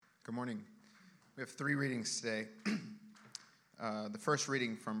Good morning. We have 3 readings today. The first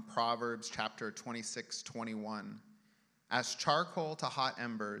reading from Proverbs chapter 26:21. As charcoal to hot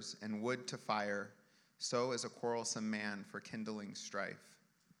embers and wood to fire, so is a quarrelsome man for kindling strife.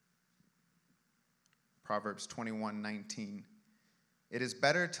 Proverbs 21:19. It is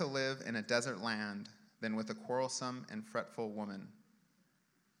better to live in a desert land than with a quarrelsome and fretful woman.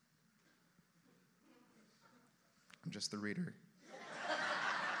 I'm just the reader.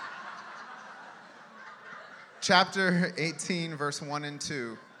 Chapter 18, verse 1 and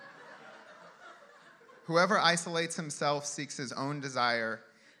 2. Whoever isolates himself seeks his own desire.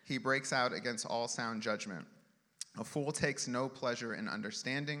 He breaks out against all sound judgment. A fool takes no pleasure in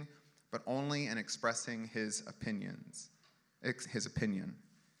understanding, but only in expressing his opinion.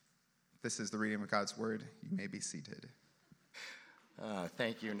 This is the reading of God's word. You may be seated.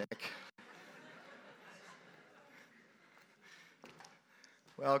 Thank you, Nick.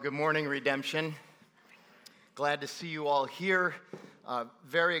 Well, good morning, Redemption. Glad to see you all here.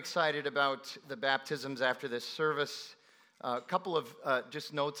 Very excited about the baptisms after this service. A couple of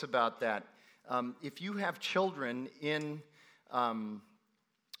just notes about that. If you have children in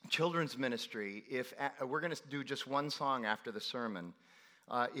children's ministry, we're going to do just one song after the sermon.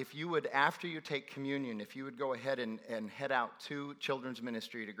 If you would, after you take communion, if you would go ahead and head out to children's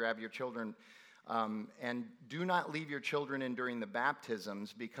ministry to grab your children. And do not leave your children in during the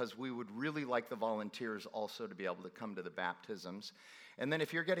baptisms, because we would really like the volunteers also to be able to come to the baptisms. And then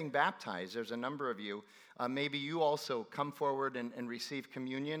if you're getting baptized, there's a number of you, maybe you also come forward and receive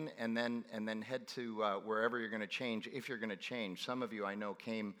communion and then head to wherever you're going to change, if you're going to change. Some of you I know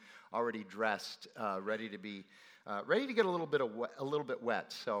came already dressed, ready to get a little bit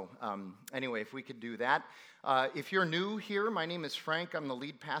wet. So anyway, if we could do that. If you're new here, my name is Frank. I'm the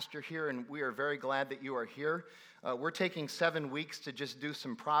lead pastor here, and we are very glad that you are here. We're taking 7 weeks to just do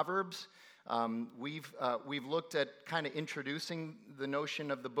some Proverbs. We've looked at kind of introducing the notion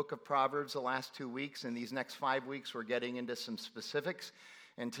of the book of Proverbs the last 2 weeks, and these next 5 weeks we're getting into some specifics.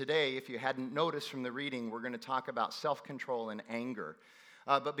 And today, if you hadn't noticed from the reading, we're going to talk about self-control and anger.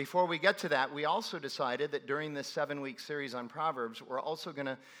 But before we get to that, we also decided that during this 7-week series on Proverbs, we're also going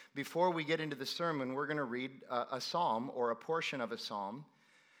to, before we get into the sermon, we're going to read a psalm or a portion of a psalm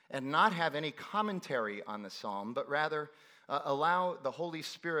and not have any commentary on the psalm, but rather allow the Holy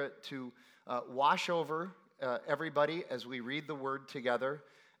Spirit to wash over everybody as we read the word together,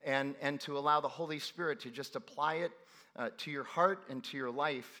 and to allow the Holy Spirit to just apply it to your heart and to your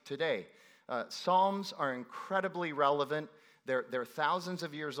life today. Psalms are incredibly relevant. They're thousands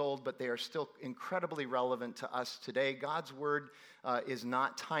of years old, but they are still incredibly relevant to us today. God's word is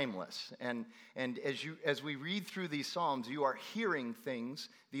not timeless. And as we read through these Psalms, you are hearing things.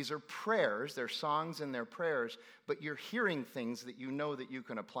 These are prayers. They're songs and they're prayers, but you're hearing things that you know that you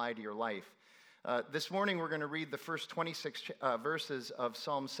can apply to your life. This morning, we're going to read the first 26 verses of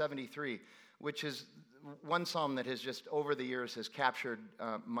Psalm 73, which is one psalm that has just, over the years, has captured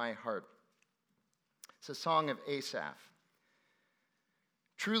my heart. It's a song of Asaph.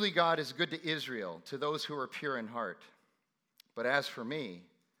 Truly God is good to Israel, to those who are pure in heart. But as for me,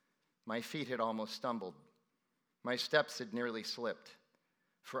 my feet had almost stumbled. My steps had nearly slipped.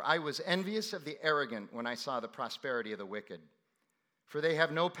 For I was envious of the arrogant when I saw the prosperity of the wicked. For they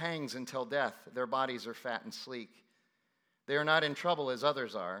have no pangs until death. Their bodies are fat and sleek. They are not in trouble as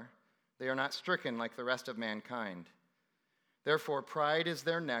others are. They are not stricken like the rest of mankind. Therefore pride is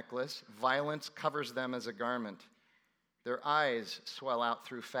their necklace. Violence covers them as a garment. Their eyes swell out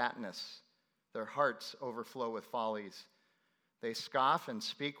through fatness. Their hearts overflow with follies. They scoff and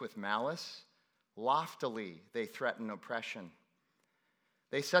speak with malice. Loftily they threaten oppression.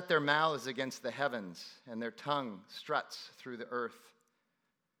 They set their mouths against the heavens, and their tongue struts through the earth.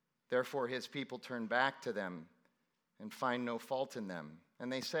 Therefore his people turn back to them and find no fault in them.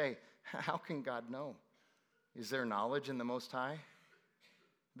 And they say, how can God know? Is there knowledge in the Most High?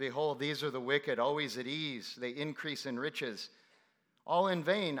 Behold, these are the wicked, always at ease. They increase in riches. All in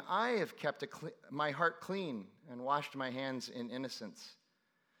vain, I have kept my heart clean and washed my hands in innocence.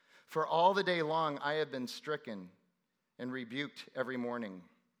 For all the day long I have been stricken and rebuked every morning.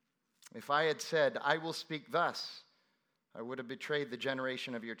 If I had said, I will speak thus, I would have betrayed the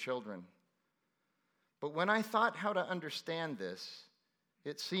generation of your children. But when I thought how to understand this,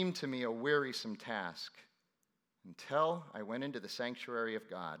 it seemed to me a wearisome task. Until I went into the sanctuary of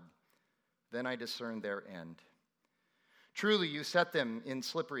God, then I discerned their end. Truly, you set them in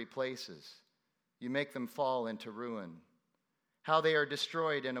slippery places. You make them fall into ruin. How they are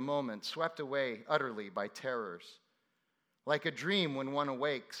destroyed in a moment, swept away utterly by terrors. Like a dream when one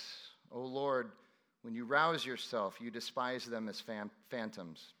awakes, O Lord, when you rouse yourself, you despise them as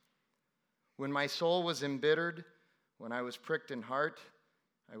phantoms. When my soul was embittered, when I was pricked in heart,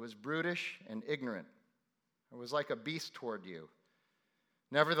 I was brutish and ignorant. I was like a beast toward you.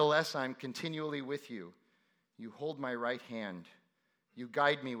 Nevertheless, I am continually with you. You hold my right hand. You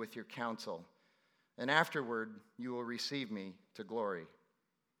guide me with your counsel. And afterward, you will receive me to glory.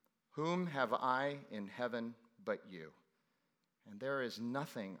 Whom have I in heaven but you? And there is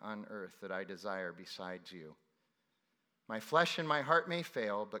nothing on earth that I desire besides you. My flesh and my heart may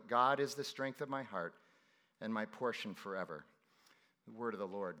fail, but God is the strength of my heart and my portion forever. The word of the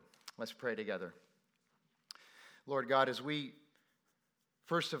Lord. Let's pray together. Lord God, as we,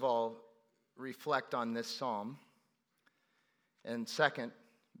 first of all, reflect on this psalm, and second,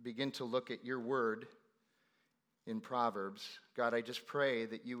 begin to look at your word in Proverbs, God, I just pray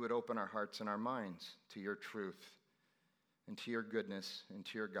that you would open our hearts and our minds to your truth and to your goodness and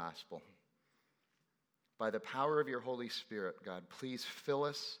to your gospel. By the power of your Holy Spirit, God, please fill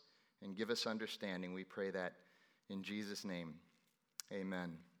us and give us understanding. We pray that in Jesus' name.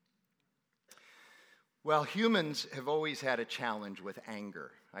 Amen. Well, humans have always had a challenge with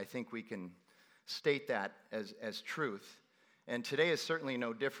anger. I think we can state that as truth. And today is certainly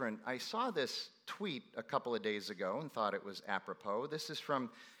no different. I saw this tweet a couple of days ago and thought it was apropos. This is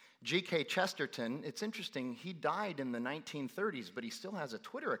from G.K. Chesterton. It's interesting. He died in the 1930s, but he still has a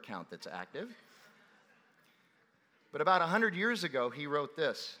Twitter account that's active. But about 100 years ago, he wrote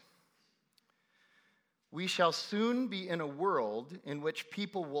this: "We shall soon be in a world in which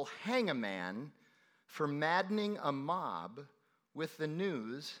people will hang a man for maddening a mob with the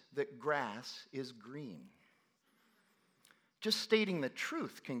news that grass is green." Just stating the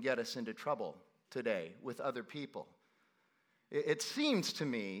truth can get us into trouble today with other people. It seems to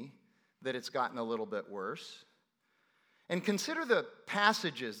me that it's gotten a little bit worse. And consider the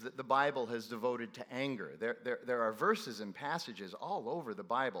passages that the Bible has devoted to anger. There are verses and passages all over the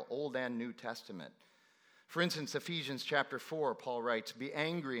Bible, Old and New Testament. For instance, Ephesians chapter 4, Paul writes, "Be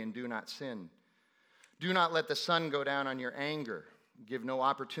angry and do not sin. Do not let the sun go down on your anger. Give no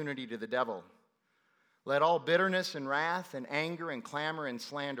opportunity to the devil. Let all bitterness and wrath and anger and clamor and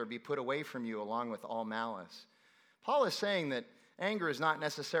slander be put away from you along with all malice." Paul is saying that anger is not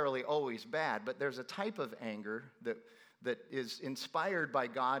necessarily always bad, but there's a type of anger that is inspired by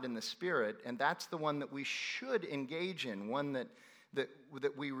God and the Spirit, and that's the one that we should engage in, one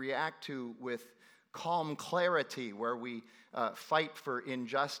that we react to with calm clarity, where we fight for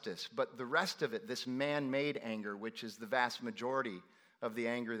injustice. But the rest of it, this man-made anger, which is the vast majority of the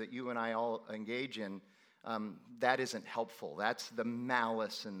anger that you and I all engage in, that isn't helpful. That's the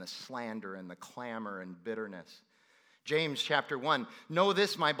malice and the slander and the clamor and bitterness. James chapter 1, "Know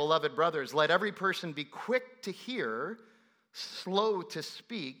this, my beloved brothers, let every person be quick to hear, slow to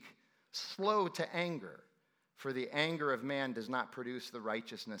speak, slow to anger, for the anger of man does not produce the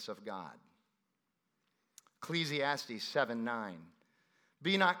righteousness of God." Ecclesiastes 7:9,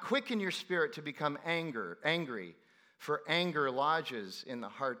 "Be not quick in your spirit to become angry, for anger lodges in the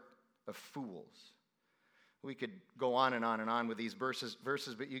heart of fools." We could go on and on and on with these verses,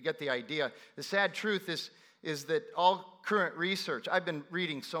 but you get the idea. The sad truth is that all current research, I've been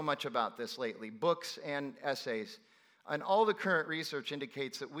reading so much about this lately, books and essays, and all the current research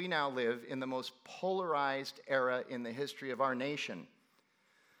indicates that we now live in the most polarized era in the history of our nation.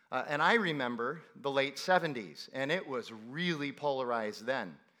 And I remember the late 70s, and it was really polarized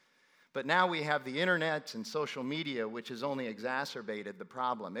then. But now we have the internet and social media, which has only exacerbated the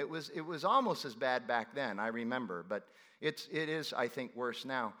problem. It was almost as bad back then, I remember, but it is, I think, worse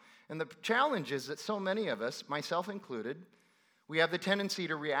now. And the challenge is that so many of us, myself included, we have the tendency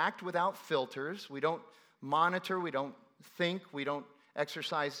to react without filters. We don't monitor, we don't think, we don't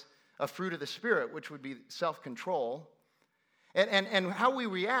exercise a fruit of the Spirit, which would be self-control. And how we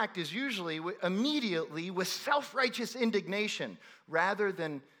react is usually immediately with self-righteous indignation rather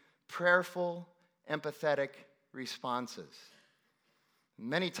than prayerful, empathetic responses.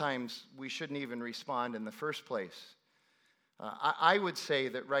 Many times we shouldn't even respond in the first place. I would say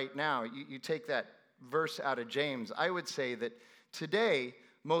that right now, you take that verse out of James, I would say that today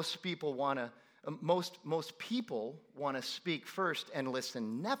most people want to speak first and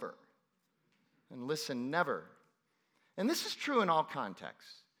listen never. And listen never. And this is true in all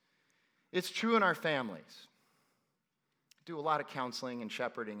contexts. It's true in our families. I do a lot of counseling and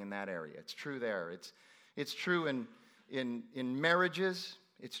shepherding in that area. It's true there. It's true in marriages.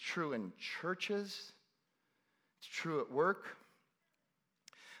 It's true in churches. It's true at work.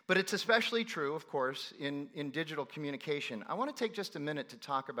 But it's especially true, of course, in digital communication. I want to take just a minute to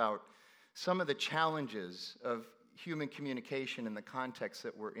talk about some of the challenges of human communication in the context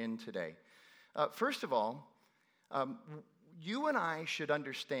that we're in today. First of all, you and I should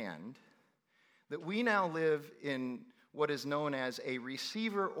understand that we now live in what is known as a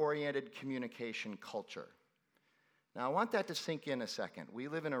receiver-oriented communication culture. Now, I want that to sink in a second. We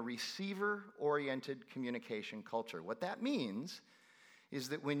live in a receiver-oriented communication culture. What that means is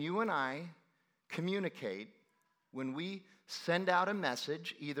that when you and I communicate, when we send out a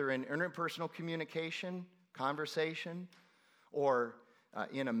message, either in interpersonal communication, conversation, or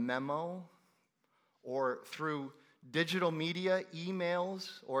in a memo, or through digital media,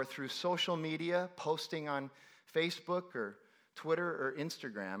 emails, or through social media, posting on Facebook or Twitter or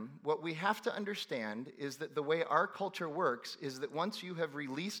Instagram, what we have to understand is that the way our culture works is that once you have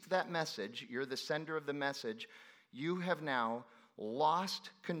released that message, you're the sender of the message, you have now lost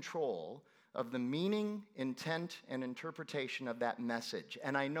control of the meaning, intent, and interpretation of that message.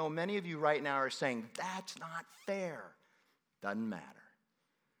 And I know many of you right now are saying, that's not fair. Doesn't matter.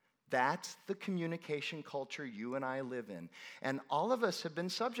 That's the communication culture you and I live in. And all of us have been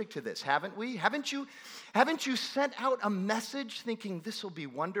subject to this, haven't we? Haven't you sent out a message thinking this will be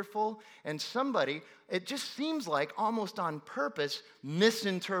wonderful, and somebody, it just seems like almost on purpose,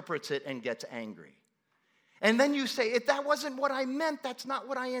 misinterprets it and gets angry? And then you say, if that wasn't what I meant, that's not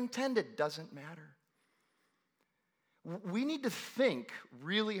what I intended. Doesn't matter. We need to think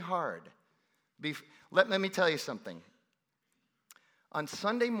really hard. Let me tell you something. On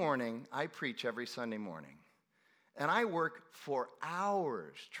Sunday morning, I preach every Sunday morning. And I work for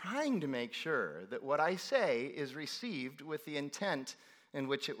hours trying to make sure that what I say is received with the intent in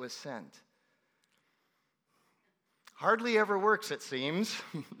which it was sent. Hardly ever works, it seems.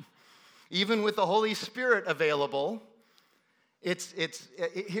 Even with the Holy Spirit available, here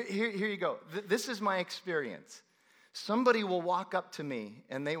you go. This is my experience. Somebody will walk up to me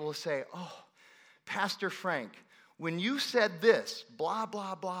and they will say, "Oh, Pastor Frank, when you said this, blah,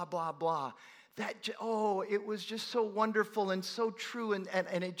 blah, blah, blah, blah, it was just so wonderful and so true, and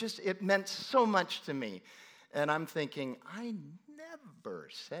it meant so much to me." And I'm thinking, I never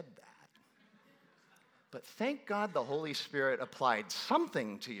said that. But thank God the Holy Spirit applied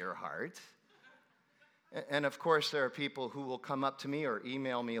something to your heart. And of course, there are people who will come up to me or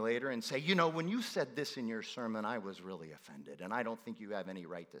email me later and say, when you said this in your sermon, I was really offended, and I don't think you have any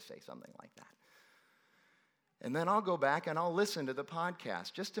right to say something like that. And then I'll go back and I'll listen to the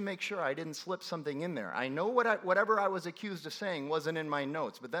podcast just to make sure I didn't slip something in there. I know whatever I was accused of saying wasn't in my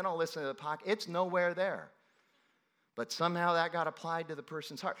notes, but then I'll listen to the podcast. It's nowhere there. But somehow that got applied to the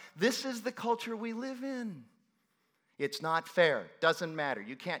person's heart. This is the culture we live in. It's not fair. Doesn't matter.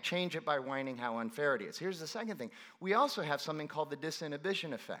 You can't change it by whining how unfair it is. Here's the second thing. We also have something called the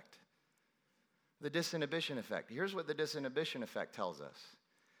disinhibition effect. The disinhibition effect. Here's what the disinhibition effect tells us.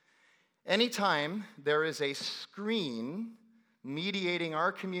 Anytime there is a screen mediating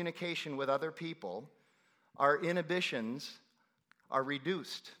our communication with other people, our inhibitions are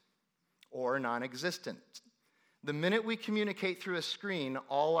reduced or non-existent. The minute we communicate through a screen,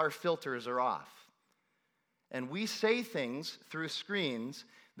 all our filters are off. And we say things through screens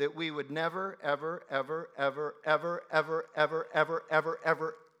that we would never, ever, ever, ever, ever, ever, ever, ever, ever,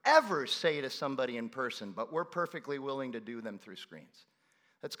 ever, ever say to somebody in person, but we're perfectly willing to do them through screens.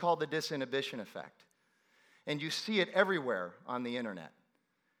 That's called the disinhibition effect. And you see it everywhere on the internet.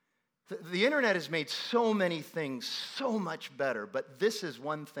 The internet has made so many things so much better, but this is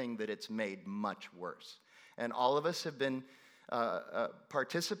one thing that it's made much worse. And all of us have been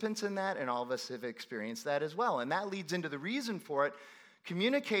participants in that, and all of us have experienced that as well. And that leads into the reason for it.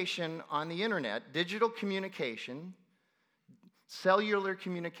 Communication on the internet, digital communication, cellular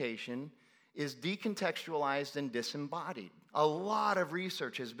communication, is decontextualized and disembodied. A lot of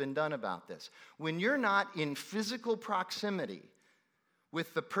research has been done about this. When you're not in physical proximity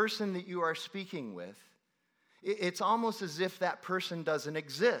with the person that you are speaking with, it's almost as if that person doesn't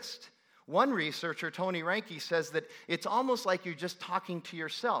exist. One researcher, Tony Reinke, says that it's almost like you're just talking to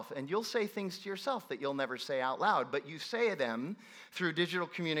yourself, and you'll say things to yourself that you'll never say out loud, but you say them through digital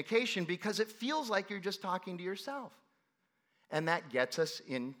communication because it feels like you're just talking to yourself. And that gets us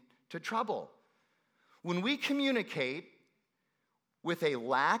into trouble. When we communicate with a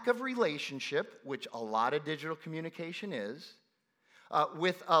lack of relationship, which a lot of digital communication is,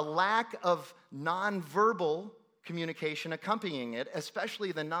 with a lack of nonverbal communication accompanying it,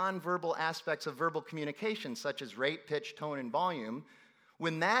 especially the nonverbal aspects of verbal communication, such as rate, pitch, tone, and volume,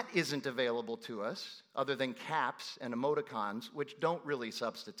 when that isn't available to us, other than caps and emoticons, which don't really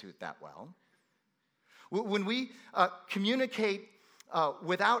substitute that well, when we communicate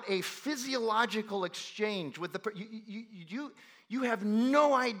without a physiological exchange with you have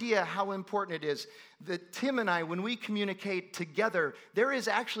no idea how important it is that Tim and I, when we communicate together, there is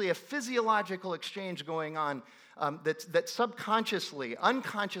actually a physiological exchange going on that subconsciously,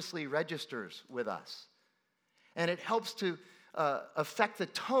 unconsciously registers with us. And it helps to affect the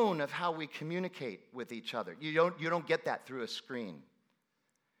tone of how we communicate with each other. You don't get that through a screen.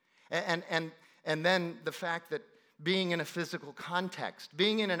 And then the fact that being in a physical context,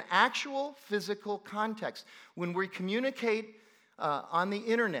 being in an actual physical context, when we communicate on the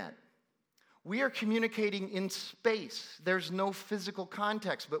internet, we are communicating in space. There's no physical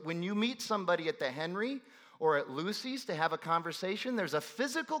context. But when you meet somebody at the Henry or at Lucy's to have a conversation, there's a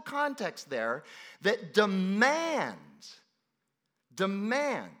physical context there that demands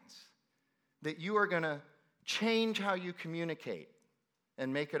that you are going to change how you communicate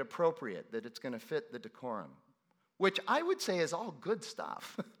and make it appropriate, that it's going to fit the decorum, which I would say is all good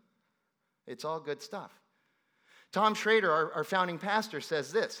stuff. It's all good stuff. Tom Schrader, our founding pastor,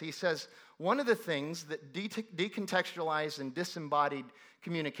 says this. He says, one of the things that decontextualized and disembodied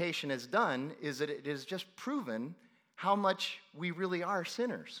communication has done is that it has just proven how much we really are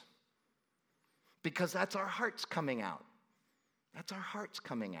sinners. Because that's our hearts coming out. That's our hearts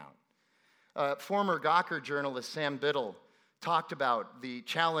coming out. Former Gawker journalist Sam Biddle talked about the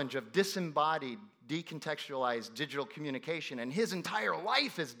challenge of disembodied, decontextualized digital communication, and his entire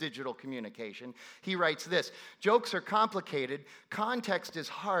life is digital communication. He writes this: jokes are complicated, context is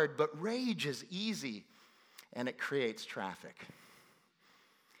hard, but rage is easy, and it creates traffic.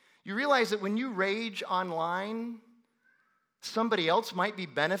 You realize that when you rage online, somebody else might be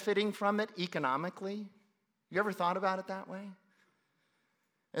benefiting from it economically? You ever thought about it that way?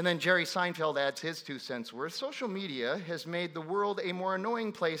 And then Jerry Seinfeld adds his 2 cents worth. Social media has made the world a more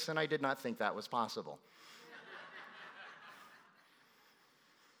annoying place, and I did not think that was possible.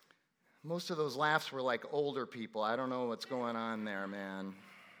 Most of those laughs were like older people. I don't know what's going on there, man.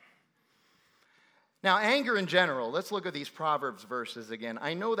 Now, anger in general, let's look at these Proverbs verses again.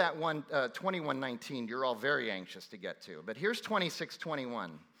 I know that one, 21:19, you're all very anxious to get to, but here's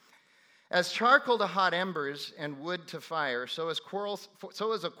 26:21. As charcoal to hot embers and wood to fire, so is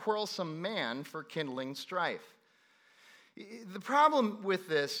a quarrelsome man for kindling strife. The problem with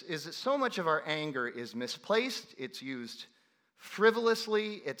this is that so much of our anger is misplaced, it's used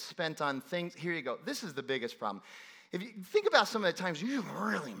frivolously, it's spent on things. Here you go. This is the biggest problem. If you think about some of the times you're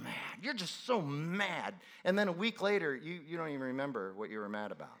really mad, you're just so mad, and then a week later, you don't even remember what you were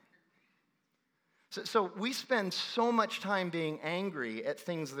mad about. So we spend so much time being angry at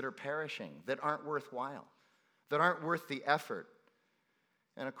things that are perishing, that aren't worthwhile, that aren't worth the effort.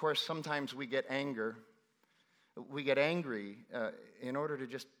 And of course, sometimes we get angry in order to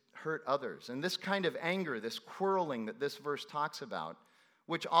just hurt others. And this kind of anger, this quarreling that this verse talks about,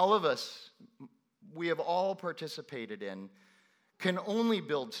 which all of us, we have all participated in, can only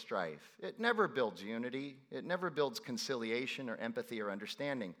build strife. It never builds unity. It never builds conciliation or empathy or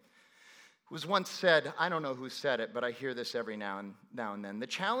understanding. It was once said, I don't know who said it, but I hear this every now and then. The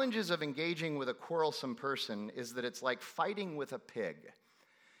challenges of engaging with a quarrelsome person is that it's like fighting with a pig.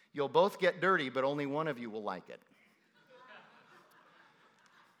 You'll both get dirty, but only one of you will like it.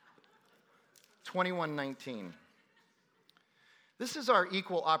 21:19. This is our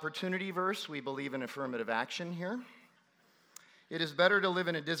equal opportunity verse. We believe in affirmative action here. It is better to live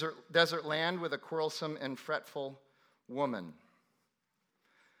in a desert land with a quarrelsome and fretful woman.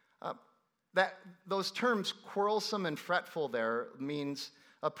 Those terms, quarrelsome and fretful, there means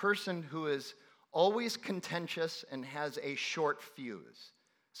a person who is always contentious and has a short fuse.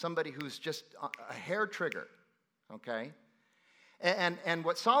 Somebody who's just a hair trigger, okay? And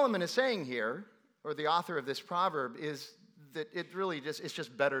what Solomon is saying here, or the author of this proverb, is that it's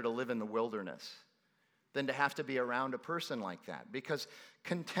just better to live in the wilderness than to have to be around a person like that. Because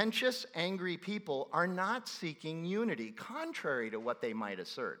contentious, angry people are not seeking unity, contrary to what they might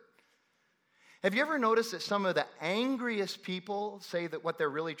assert. Have you ever noticed that some of the angriest people say that what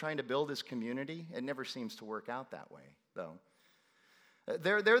they're really trying to build is community? It never seems to work out that way, though.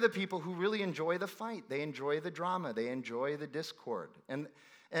 They're the people who really enjoy the fight. They enjoy the drama. They enjoy the discord. And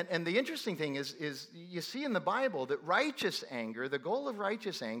the interesting thing is you see in the Bible that righteous anger, the goal of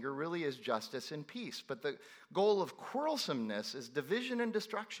righteous anger really is justice and peace. But the goal of quarrelsomeness is division and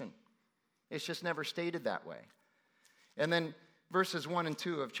destruction. It's just never stated that way. And then verses 1 and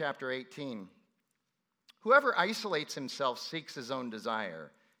 2 of chapter 18. Whoever isolates himself seeks his own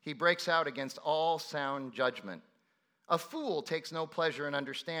desire. He breaks out against all sound judgment. A fool takes no pleasure in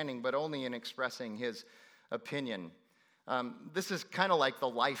understanding, but only in expressing his opinion. This is kind of like the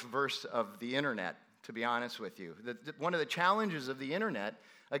life verse of the internet, to be honest with you. One of the challenges of the internet,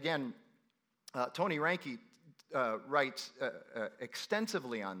 again, Tony Reinke writes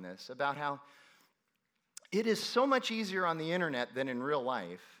extensively on this, about how it is so much easier on the internet than in real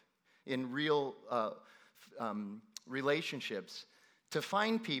life, in real relationships to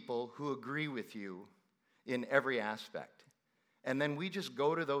find people who agree with you in every aspect. And then we just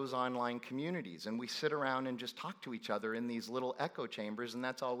go to those online communities and we sit around and just talk to each other in these little echo chambers, and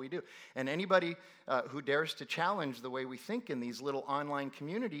that's all we do. And anybody who dares to challenge the way we think in these little online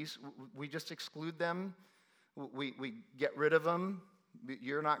communities, we just exclude them. We get rid of them.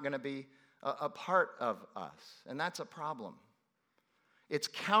 You're not going to be a part of us. And that's a problem. It's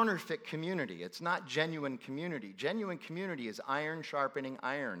counterfeit community. It's not genuine community. Genuine community is iron sharpening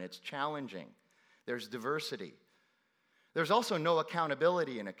iron. It's challenging. There's diversity. There's also no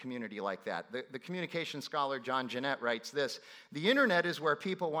accountability in a community like that. The communication scholar John Jeanette writes this: the internet is where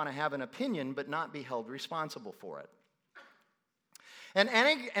people want to have an opinion but not be held responsible for it. And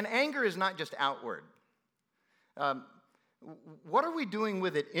anger is not just outward. What are we doing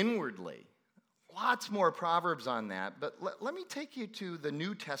with it inwardly? Lots more Proverbs on that, but let me take you to the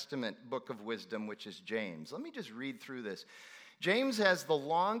New Testament book of wisdom, which is James. Let me just read through this. James has the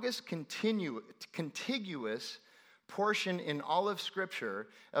longest contiguous portion in all of Scripture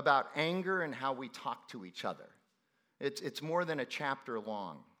about anger and how we talk to each other. It's more than a chapter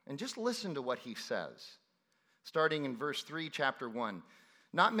long. And just listen to what he says. Starting in verse 3, chapter 1.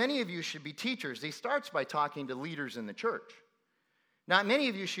 Not many of you should be teachers. He starts by talking to leaders in the church. Not many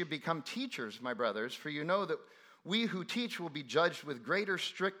of you should become teachers, my brothers, for you know that we who teach will be judged with greater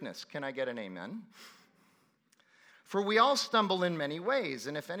strictness. Can I get an amen? For we all stumble in many ways,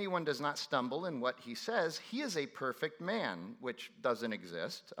 and if anyone does not stumble in what he says, he is a perfect man, which doesn't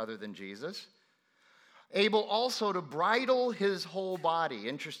exist other than Jesus, able also to bridle his whole body.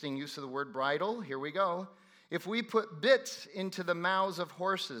 Interesting use of the word bridle. Here we go. If we put bits into the mouths of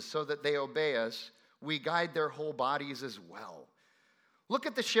horses so that they obey us, we guide their whole bodies as well. Look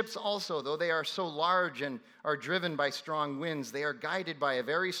at the ships also, though they are so large and are driven by strong winds, they are guided by a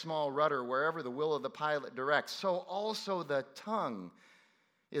very small rudder wherever the will of the pilot directs. So also the tongue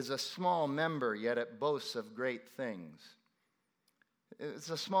is a small member, yet it boasts of great things. It's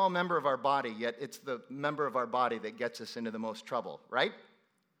a small member of our body, yet it's the member of our body that gets us into the most trouble, right?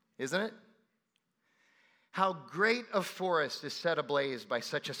 Isn't it? How great a forest is set ablaze by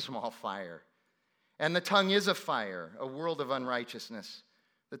such a small fire. And the tongue is a fire, a world of unrighteousness.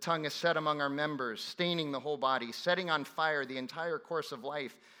 The tongue is set among our members, staining the whole body, setting on fire the entire course of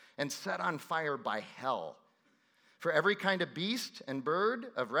life, and set on fire by hell. For every kind of beast and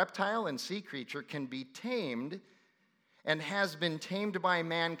bird, of reptile and sea creature can be tamed and has been tamed by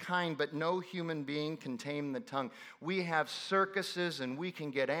mankind, but no human being can tame the tongue. We have circuses and we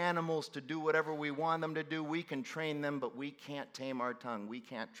can get animals to do whatever we want them to do. We can train them, but we can't tame our tongue. We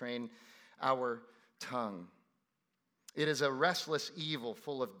can't train our tongue. It is a restless evil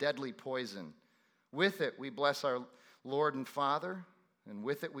full of deadly poison. With it we bless our Lord and Father, and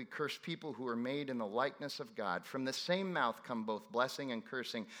with it we curse people who are made in the likeness of God. From the same mouth come both blessing and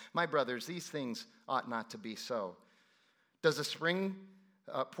cursing. My brothers, these things ought not to be so. Does a spring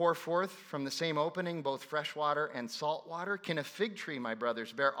pour forth from the same opening both fresh water and salt water? Can a fig tree, my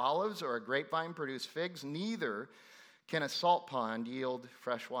brothers, bear olives, or a grapevine produce figs? Neither can a salt pond yield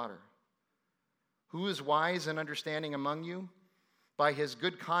fresh water. Who is wise and understanding among you? By his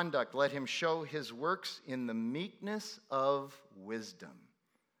good conduct, let him show his works in the meekness of wisdom.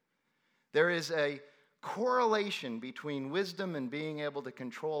 There is a correlation between wisdom and being able to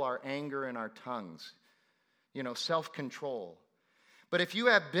control our anger and our tongues. Self-control. But if you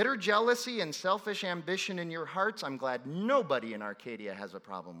have bitter jealousy and selfish ambition in your hearts, I'm glad nobody in Arcadia has a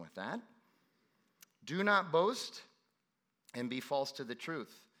problem with that. Do not boast and be false to the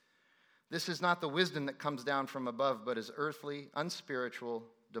truth. This is not the wisdom that comes down from above, but is earthly, unspiritual,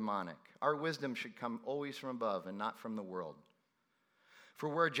 demonic. Our wisdom should come always from above and not from the world. For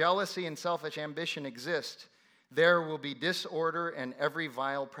where jealousy and selfish ambition exist, there will be disorder and every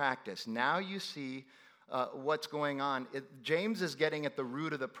vile practice. Now you see what's going on. James is getting at the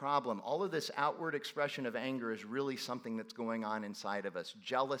root of the problem. All of this outward expression of anger is really something that's going on inside of us.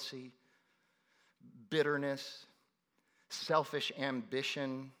 Jealousy, bitterness, selfish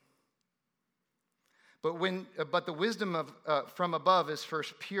ambition. But the wisdom from above is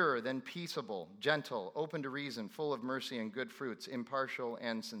first pure, then peaceable, gentle, open to reason, full of mercy and good fruits, impartial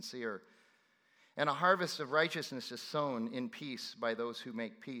and sincere. And a harvest of righteousness is sown in peace by those who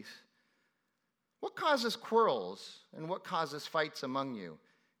make peace. What causes quarrels and what causes fights among you?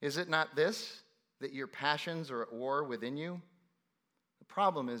 Is it not this, that your passions are at war within you? The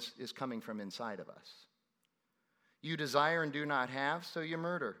problem is coming from inside of us. You desire and do not have, so you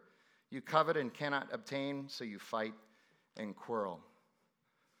murder. You covet and cannot obtain, so you fight and quarrel.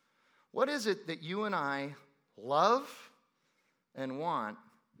 What is it that you and I love and want,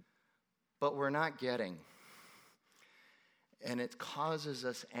 but we're not getting? And it causes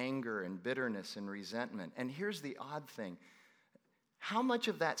us anger and bitterness and resentment. And here's the odd thing. How much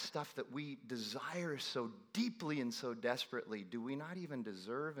of that stuff that we desire so deeply and so desperately do we not even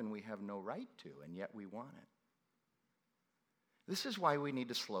deserve and we have no right to, and yet we want it? This is why we need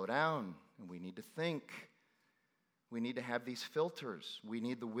to slow down and we need to think. We need to have these filters. We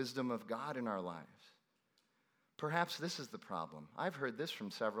need the wisdom of God in our lives. Perhaps this is the problem. I've heard this from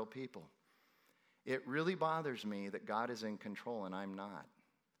several people. It really bothers me that God is in control and I'm not.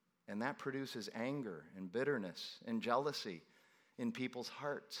 And that produces anger and bitterness and jealousy in people's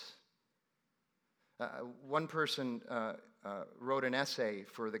hearts. One person wrote an essay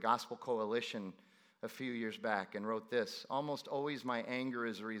for the Gospel Coalition a few years back and wrote this: almost always my anger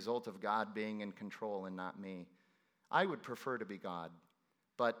is a result of God being in control and not me. I would prefer to be God,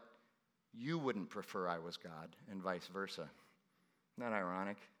 but you wouldn't prefer I was God, and vice versa. Isn't that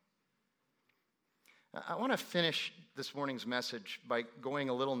ironic? I want to finish this morning's message by going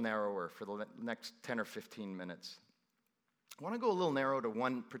a little narrower for the next 10 or 15 minutes. I want to go a little narrow to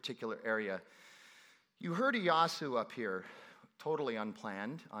one particular area. You heard Iyasu up here, totally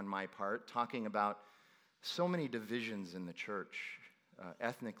unplanned on my part, talking about so many divisions in the church,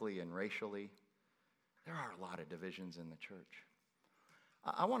 ethnically and racially. There are a lot of divisions in the church.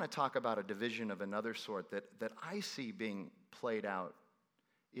 I want to talk about a division of another sort that I see being played out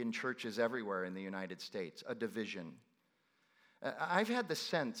in churches everywhere in the United States, a division. I've had the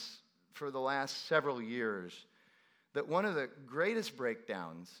sense for the last several years that one of the greatest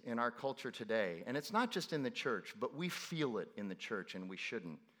breakdowns in our culture today, and it's not just in the church, but we feel it in the church and we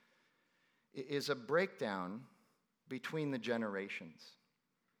shouldn't, is a breakdown between the generations.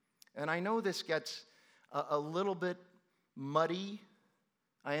 And I know this gets a little bit muddy.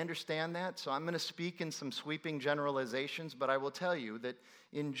 I understand that, so I'm going to speak in some sweeping generalizations, but I will tell you that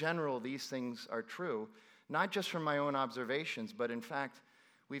in general these things are true, not just from my own observations, but in fact,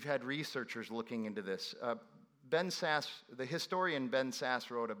 we've had researchers looking into this. Ben Sass, the historian Ben Sass,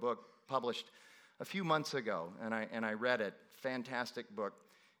 wrote a book published a few months ago, and I read it. Fantastic book.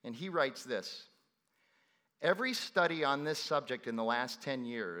 And he writes this: every study on this subject in the last 10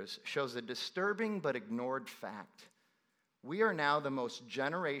 years shows a disturbing but ignored fact. We are now the most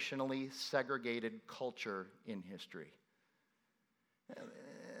generationally segregated culture in history.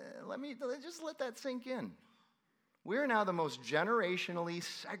 Just let that sink in. We are now the most generationally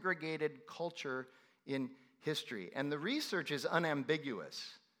segregated culture in history. And the research is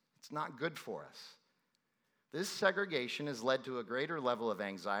unambiguous. It's not good for us. This segregation has led to a greater level of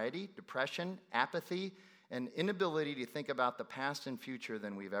anxiety, depression, apathy, and inability to think about the past and future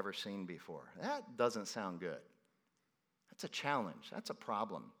than we've ever seen before. That doesn't sound good. That's a challenge. That's a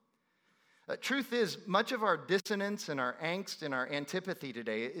problem. Truth is, much of our dissonance and our angst and our antipathy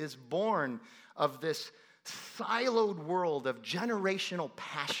today is born of this siloed world of generational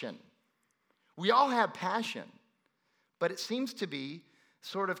passion. We all have passion, but it seems to be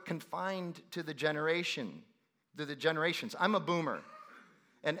sort of confined to the generations. I'm a boomer,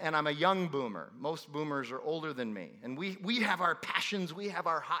 and I'm a young boomer. Most boomers are older than me, and we have our passions, we have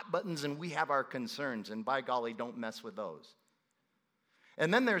our hot buttons, and we have our concerns, and by golly, don't mess with those.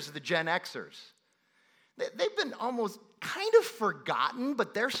 And then there's the Gen Xers. They've been almost kind of forgotten,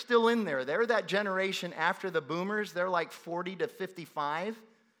 but they're still in there. They're that generation after the boomers. They're like 40 to 55.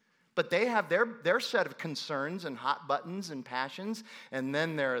 But they have their set of concerns and hot buttons and passions. And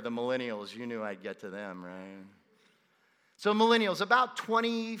then there are the millennials. You knew I'd get to them, right? So millennials, about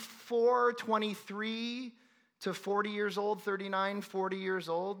 24, 23 to 40 years old, 39, 40 years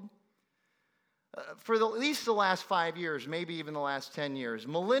old. For at least the last 5 years, maybe even the last 10 years,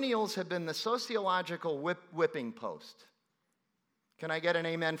 millennials have been the sociological whipping post. Can I get an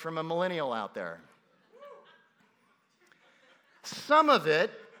amen from a millennial out there? Some of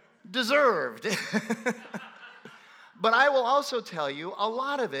it deserved. But I will also tell you, a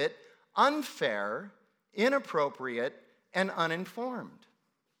lot of it unfair, inappropriate, and uninformed.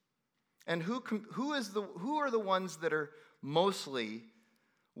 And who are the ones that are mostly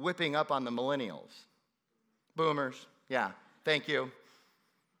whipping up on the millennials? Boomers. Yeah, thank you.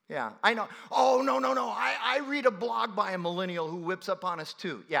 Yeah, I know. Oh, no. I read a blog by a millennial who whips up on us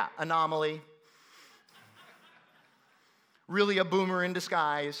too. Yeah, anomaly. Really a boomer in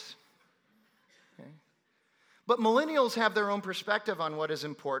disguise. Okay. But millennials have their own perspective on what is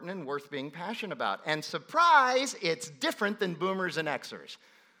important and worth being passionate about. And surprise, it's different than boomers and Xers.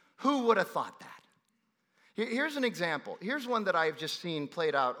 Who would have thought that? Here's an example. Here's one that I've just seen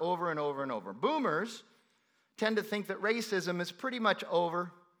played out over and over and over. Boomers tend to think that racism is pretty much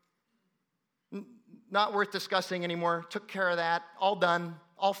over, not worth discussing anymore, took care of that, all done,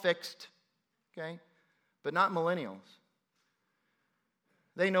 all fixed, okay? But not millennials.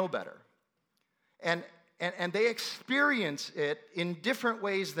 They know better. And they experience it in different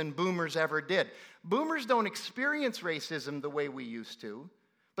ways than boomers ever did. Boomers don't experience racism the way we used to,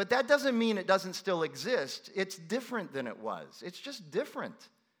 but that doesn't mean it doesn't still exist. It's different than it was. It's just different.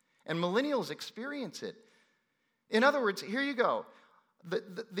 And millennials experience it. In other words, here you go.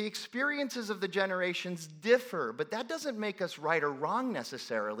 The experiences of the generations differ, but that doesn't make us right or wrong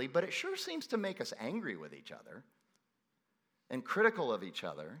necessarily, but it sure seems to make us angry with each other and critical of each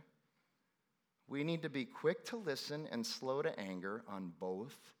other. We need to be quick to listen and slow to anger on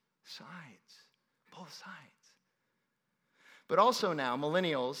both sides. Both sides. But also now,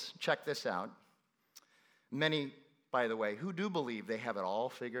 millennials, check this out. Many, by the way, who do believe they have it all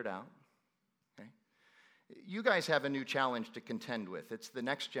figured out. Okay? You guys have a new challenge to contend with. It's the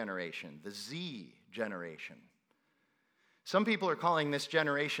next generation, the Z generation. Some people are calling this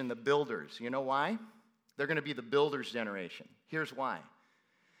generation the builders. You know why? They're going to be the builders generation. Here's why.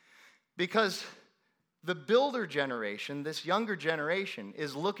 Because the builder generation, this younger generation,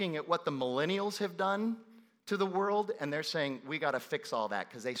 is looking at what the millennials have done to the world, and they're saying, we got to fix all that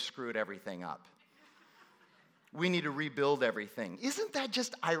because they screwed everything up. We need to rebuild everything. Isn't that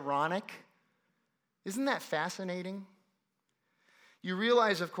just ironic? Isn't that fascinating? You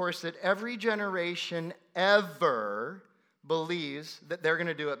realize, of course, that every generation ever believes that they're going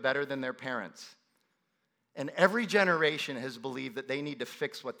to do it better than their parents. And every generation has believed that they need to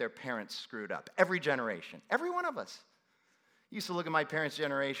fix what their parents screwed up. Every generation. Every one of us. I used to look at my parents'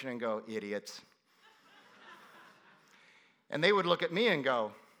 generation and go, idiots. And they would look at me and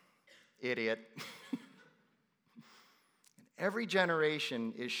go, idiot. And every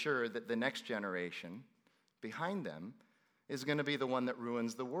generation is sure that the next generation behind them is going to be the one that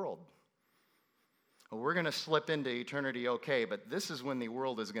ruins the world. Well, we're going to slip into eternity okay, but this is when the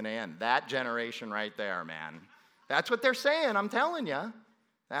world is going to end. That generation right there, man. That's what they're saying, I'm telling you.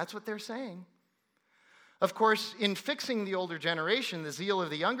 That's what they're saying. Of course, in fixing the older generation, the zeal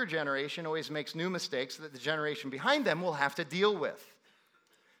of the younger generation always makes new mistakes that the generation behind them will have to deal with.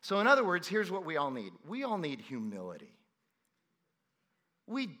 So in other words, here's what we all need. We all need humility.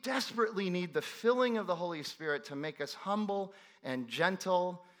 We desperately need the filling of the Holy Spirit to make us humble and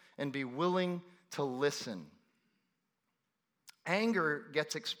gentle and be willing to listen. Anger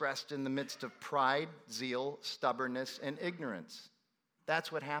gets expressed in the midst of pride, zeal, stubbornness, and ignorance.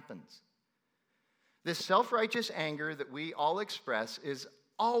 That's what happens. This self-righteous anger that we all express is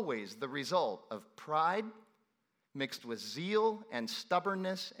always the result of pride mixed with zeal and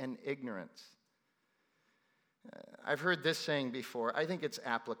stubbornness and ignorance. I've heard this saying before. I think it's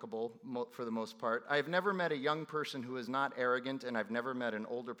applicable for the most part. I've never met a young person who is not arrogant, and I've never met an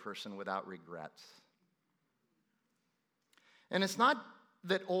older person without regrets. And it's not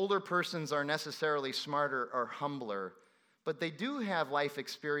that older persons are necessarily smarter or humbler, but they do have life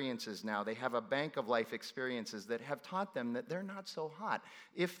experiences now. They have a bank of life experiences that have taught them that they're not so hot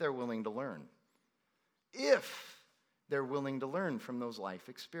if they're willing to learn. If they're willing to learn from those life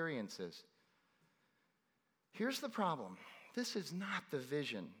experiences. Here's the problem. This is not the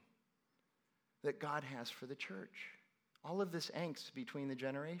vision that God has for the church. All of this angst between the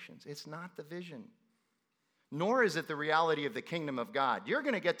generations. It's not the vision. Nor is it the reality of the kingdom of God. You're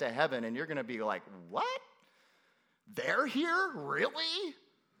going to get to heaven and you're going to be like, what? They're here? Really?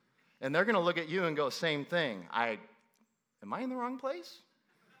 And they're going to look at you and go, same thing. Am I in the wrong place?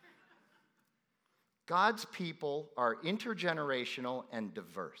 God's people are intergenerational and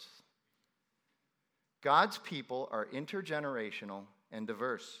diverse. God's people are intergenerational and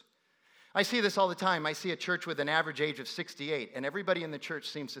diverse. I see this all the time. I see a church with an average age of 68, and everybody in the church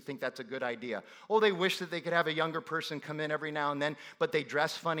seems to think that's a good idea. Oh, they wish that they could have a younger person come in every now and then, but they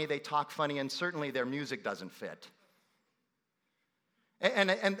dress funny, they talk funny, and certainly their music doesn't fit.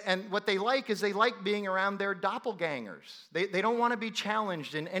 And what they like is they like being around their doppelgangers. They don't want to be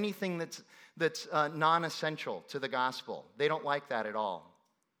challenged in anything that's non-essential to the gospel. They don't like that at all.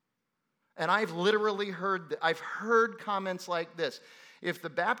 And I've literally heard comments like this. If the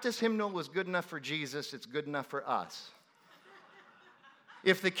Baptist hymnal was good enough for Jesus, it's good enough for us.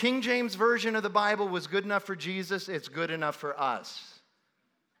 If the King James Version of the Bible was good enough for Jesus, it's good enough for us.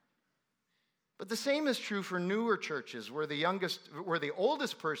 But the same is true for newer churches where the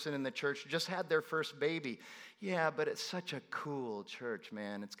oldest person in the church just had their first baby. Yeah, but it's such a cool church,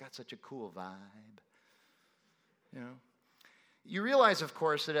 man. It's got such a cool vibe. You know? You realize, of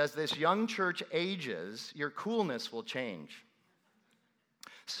course, that as this young church ages, your coolness will change.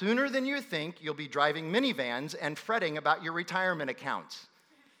 Sooner than you think, you'll be driving minivans and fretting about your retirement accounts.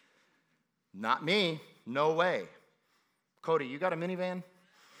 Not me. No way. Cody, you got a minivan?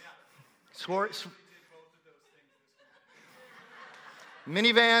 Yeah.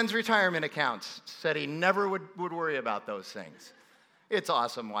 Minivans, retirement accounts. Said he never would worry about those things. It's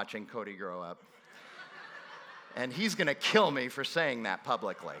awesome watching Cody grow up. And he's going to kill me for saying that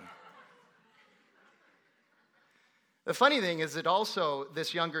publicly. The funny thing is that also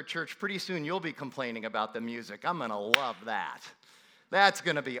this younger church, pretty soon you'll be complaining about the music. I'm going to love that. That's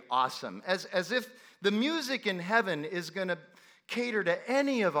going to be awesome. As if the music in heaven is going to cater to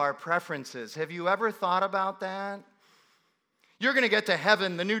any of our preferences. Have you ever thought about that? You're going to get to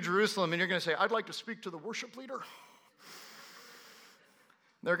heaven, the New Jerusalem, and you're going to say, I'd like to speak to the worship leader.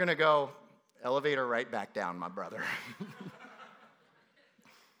 They're going to go, elevator right back down, my brother.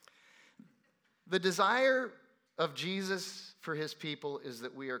 The desire of Jesus for his people is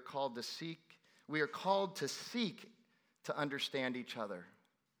that we are called to seek to understand each other.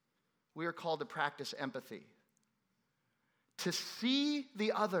 We are called to practice empathy, to see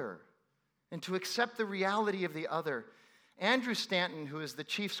the other and to accept the reality of the other. Andrew Stanton, who is the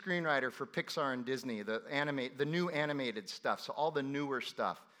chief screenwriter for Pixar and Disney, the new animated stuff, so all the newer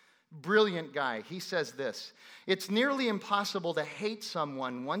stuff, brilliant guy. He says this: it's nearly impossible to hate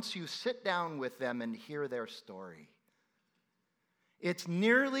someone once you sit down with them and hear their story. It's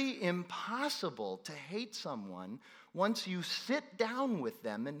nearly impossible to hate someone once you sit down with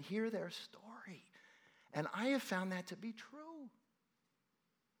them and hear their story. And I have found that to be true.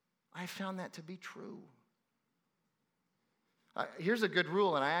 I found that to be true. Here's a good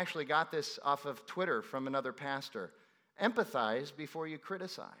rule, and I actually got this off of Twitter from another pastor. Empathize before you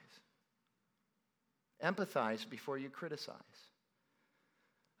criticize. Empathize before you criticize.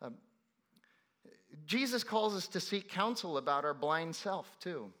 Jesus calls us to seek counsel about our blind self,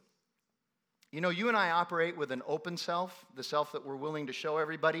 too. You know, you and I operate with an open self, the self that we're willing to show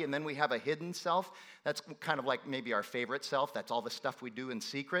everybody, and then we have a hidden self. That's kind of like maybe our favorite self. That's all the stuff we do in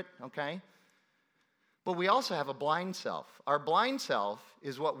secret, okay? But we also have a blind self. Our blind self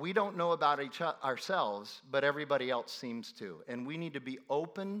is what we don't know about ourselves, but everybody else seems to. And we need to be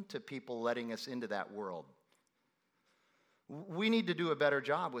open to people letting us into that world. We need to do a better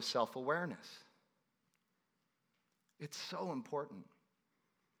job with self-awareness. It's so important.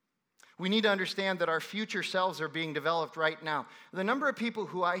 We need to understand that our future selves are being developed right now. The number of people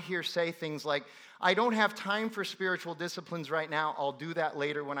who I hear say things like, I don't have time for spiritual disciplines right now. I'll do that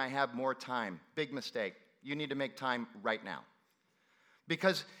later when I have more time. Big mistake. You need to make time right now.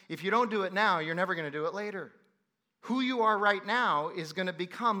 Because if you don't do it now, you're never going to do it later. Who you are right now is going to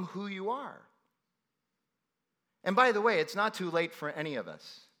become who you are. And by the way, it's not too late for any of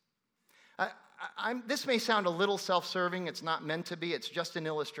us. This may sound a little self-serving. It's not meant to be. It's just an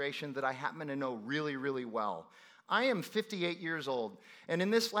illustration that I happen to know really, really well. I am 58 years old, and in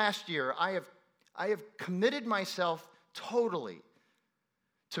this last year, I have committed myself totally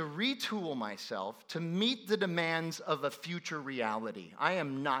to retool myself to meet the demands of a future reality. I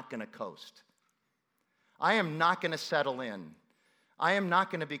am not going to coast. I am not going to settle in. I am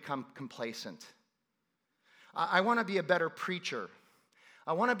not going to become complacent. I want to be a better preacher.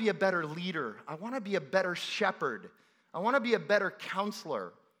 I want to be a better leader. I want to be a better shepherd. I want to be a better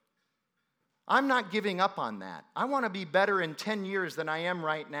counselor. I'm not giving up on that. I want to be better in 10 years than I am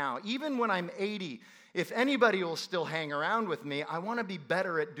right now. Even when I'm 80, if anybody will still hang around with me, I want to be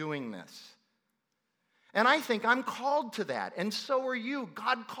better at doing this. And I think I'm called to that, and so are you.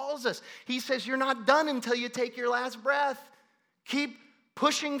 God calls us. He says, you're not done until you take your last breath. Keep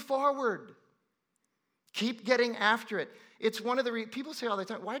pushing forward. Keep getting after it. It's one of the people say all the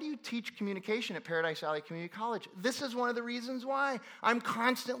time, why do you teach communication at Paradise Valley Community College? This is one of the reasons why. I'm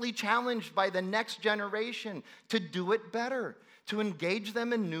constantly challenged by the next generation to do it better, to engage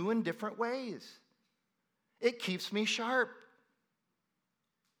them in new and different ways. It keeps me sharp.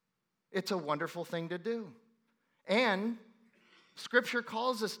 It's a wonderful thing to do. And Scripture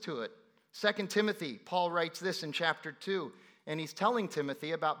calls us to it. 2 Timothy, Paul writes this in chapter 2. And he's telling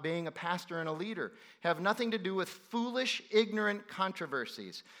Timothy about being a pastor and a leader. Have nothing to do with foolish, ignorant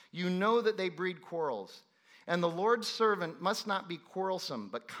controversies. You know that they breed quarrels. And the Lord's servant must not be quarrelsome,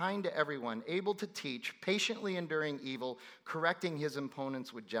 but kind to everyone, able to teach, patiently enduring evil, correcting his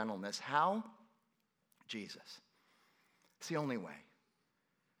opponents with gentleness. How? Jesus. It's the only way.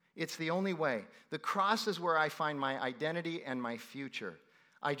 It's the only way. The cross is where I find my identity and my future.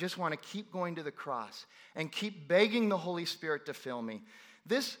 I just want to keep going to the cross and keep begging the Holy Spirit to fill me.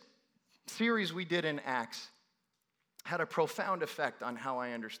 This series we did in Acts had a profound effect on how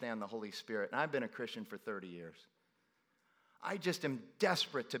I understand the Holy Spirit. And I've been a Christian for 30 years. I just am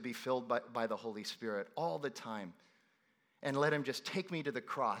desperate to be filled by the Holy Spirit all the time and let him just take me to the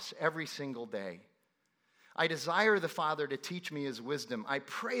cross every single day. I desire the Father to teach me his wisdom. I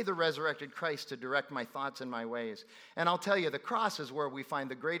pray the resurrected Christ to direct my thoughts and my ways. And I'll tell you, the cross is where we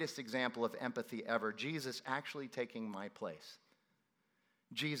find the greatest example of empathy ever. Jesus actually taking my place.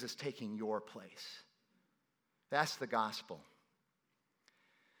 Jesus taking your place. That's the gospel.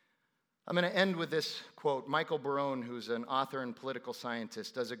 I'm going to end with this quote. Michael Barone, who's an author and political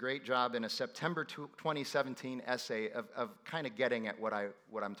scientist, does a great job in a September 2017 essay of kind of getting at what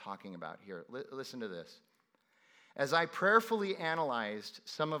I'm talking about here. Listen to this. As I prayerfully analyzed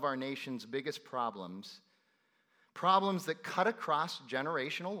some of our nation's biggest problems that cut across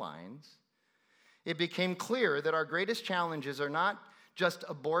generational lines, it became clear that our greatest challenges are not just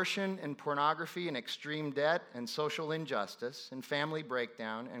abortion and pornography and extreme debt and social injustice and family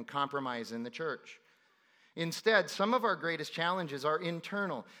breakdown and compromise in the church. Instead, some of our greatest challenges are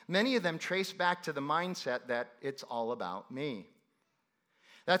internal. Many of them trace back to the mindset that it's all about me.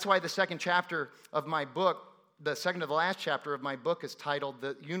 That's why the second to the last chapter of my book is titled,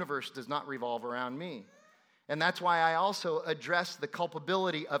 "The Universe Does Not Revolve Around Me." And that's why I also address the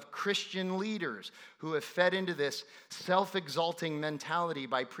culpability of Christian leaders who have fed into this self-exalting mentality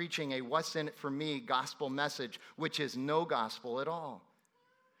by preaching a what's in it for me gospel message, which is no gospel at all.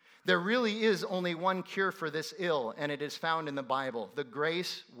 There really is only one cure for this ill, and it is found in the Bible: the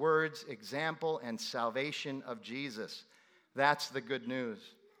grace, words, example, and salvation of Jesus. That's the good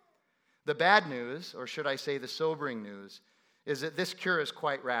news. The bad news, or should I say the sobering news, is that this cure is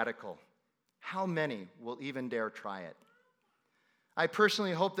quite radical. How many will even dare try it? I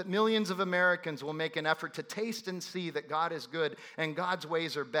personally hope that millions of Americans will make an effort to taste and see that God is good and God's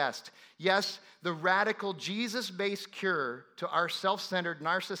ways are best. Yes, the radical Jesus-based cure to our self-centered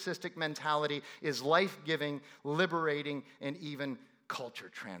narcissistic mentality is life-giving, liberating, and even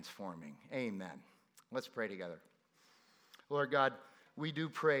culture-transforming. Amen. Let's pray together. Lord God, we do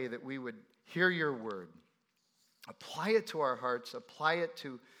pray that we would hear your word, apply it to our hearts, apply it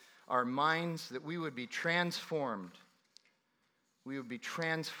to our minds, that we would be transformed. We would be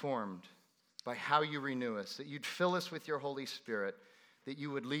transformed by how you renew us, that you'd fill us with your Holy Spirit, that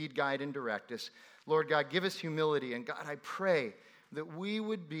you would lead, guide, and direct us. Lord God, give us humility. And God, I pray that we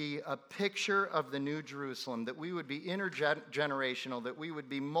would be a picture of the New Jerusalem, that we would be intergenerational, that we would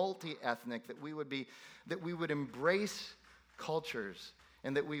be multi-ethnic, that we would embrace cultures,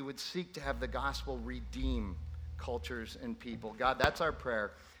 and that we would seek to have the gospel redeem cultures and people. God, that's our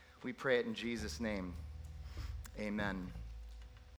prayer. We pray it in Jesus' name. Amen.